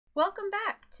Welcome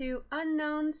back to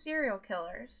Unknown Serial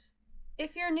Killers.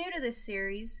 If you're new to this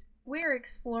series, we're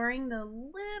exploring the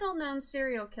little known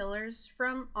serial killers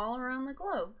from all around the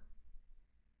globe.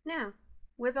 Now,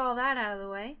 with all that out of the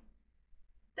way,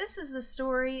 this is the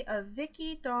story of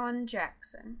Vickie Dawn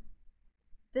Jackson,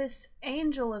 this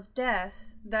angel of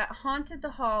death that haunted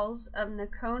the halls of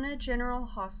Nocona General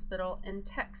Hospital in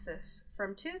Texas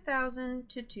from 2000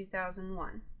 to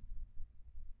 2001.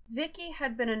 Vickie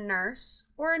had been a nurse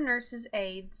or a nurse's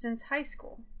aide since high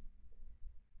school.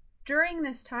 During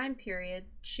this time period,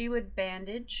 she would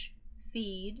bandage,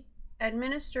 feed,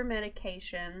 administer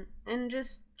medication, and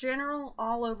just general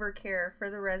all-over care for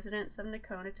the residents of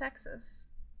Nocona, Texas.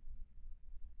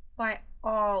 By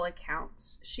all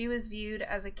accounts, she was viewed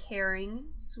as a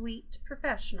caring, sweet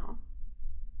professional.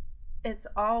 It's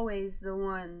always the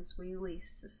ones we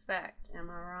least suspect, am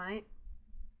I right?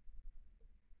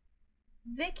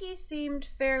 Vickie seemed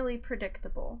fairly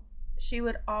predictable. She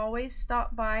would always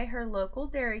stop by her local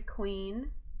Dairy Queen,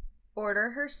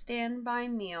 order her standby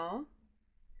meal,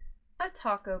 a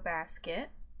taco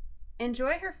basket,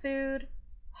 enjoy her food,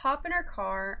 hop in her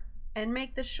car, and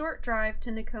make the short drive to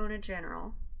Nocona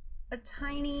General, a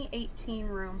tiny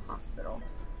 18-room hospital.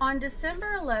 On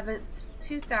December 11th,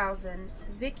 2000,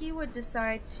 Vickie would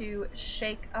decide to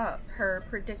shake up her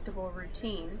predictable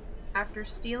routine after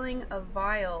stealing a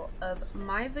vial of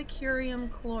mivacurium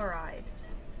chloride.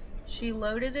 She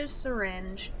loaded a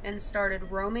syringe and started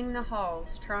roaming the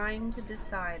halls trying to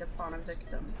decide upon a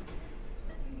victim.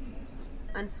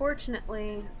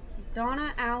 Unfortunately,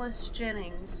 Donna Alice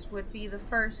Jennings would be the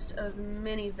first of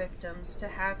many victims to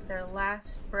have their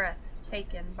last breath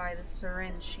taken by the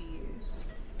syringe she used.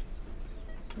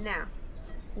 Now,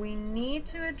 we need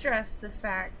to address the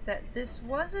fact that this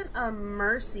wasn't a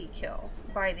mercy kill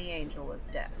by the Angel of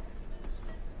Death.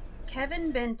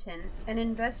 Kevin Benton, an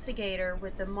investigator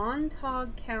with the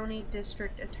Montauk County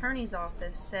District Attorney's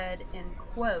Office, said in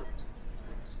quote,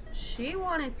 "She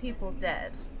wanted people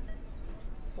dead.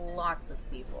 Lots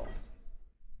of people.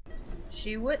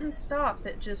 She wouldn't stop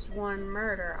at just one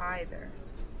murder either."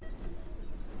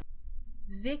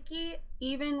 Vickie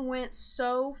even went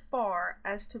so far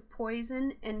as to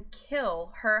poison and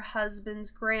kill her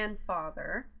husband's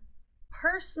grandfather,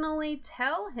 personally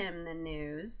tell him the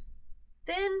news,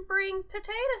 then bring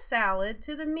potato salad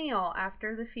to the meal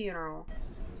after the funeral.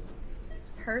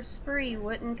 Her spree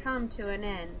wouldn't come to an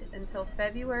end until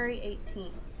February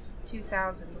 18th,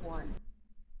 2001.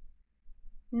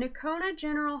 Nocona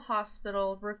General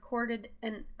Hospital recorded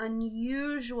an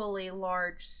unusually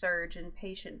large surge in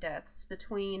patient deaths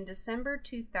between December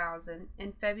 2000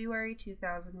 and February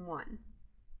 2001.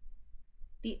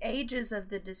 The ages of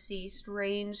the deceased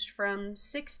ranged from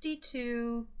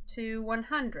 62 to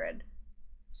 100,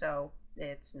 so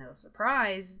it's no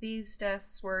surprise these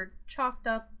deaths were chalked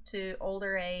up to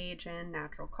older age and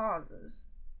natural causes.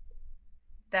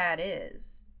 That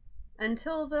is,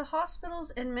 until the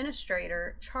hospital's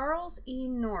administrator, Charles E.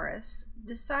 Norris,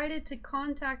 decided to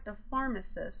contact a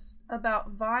pharmacist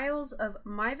about vials of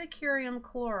mivacurium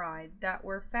chloride that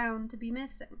were found to be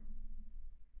missing.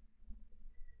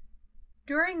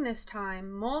 During this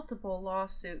time, multiple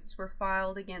lawsuits were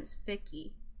filed against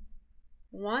Vickie.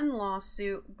 One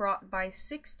lawsuit brought by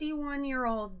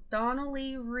 61-year-old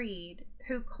Donnelly Reed,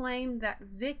 who claimed that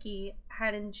Vickie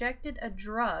had injected a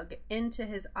drug into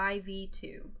his IV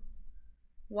tube.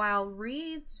 While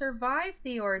Reed survived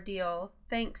the ordeal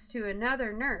thanks to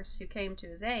another nurse who came to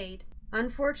his aid,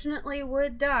 unfortunately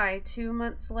would die 2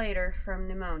 months later from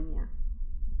pneumonia.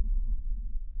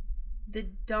 The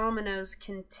dominoes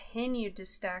continued to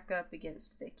stack up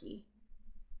against Vickie.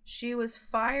 She was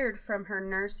fired from her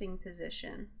nursing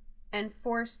position and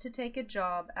forced to take a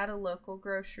job at a local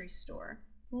grocery store.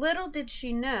 Little did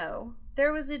she know,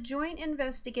 there was a joint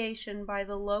investigation by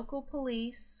the local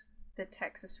police, the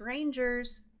Texas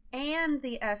Rangers, and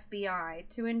the FBI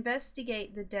to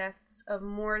investigate the deaths of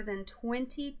more than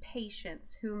 20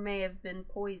 patients who may have been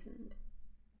poisoned.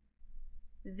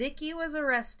 Vickie was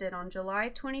arrested on July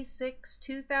 26,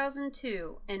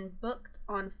 2002 and booked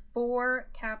on 4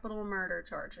 capital murder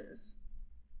charges.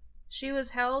 She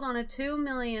was held on a $2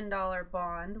 million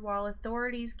bond while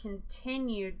authorities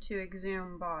continued to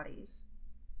exhume bodies.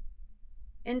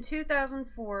 In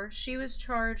 2004, she was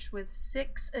charged with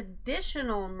 6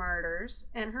 additional murders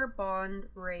and her bond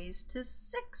raised to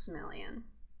 $6 million.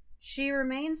 She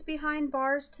remains behind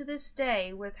bars to this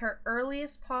day, with her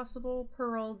earliest possible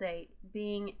parole date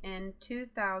being in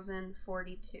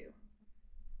 2042.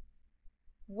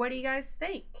 What do you guys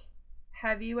think?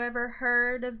 Have you ever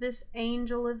heard of this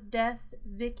angel of death,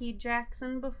 Vickie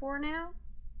Jackson, before now?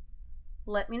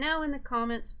 Let me know in the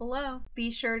comments below. Be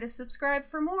sure to subscribe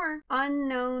for more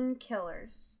unknown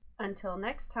killers. Until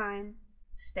next time,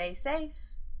 stay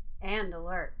safe and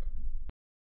alert.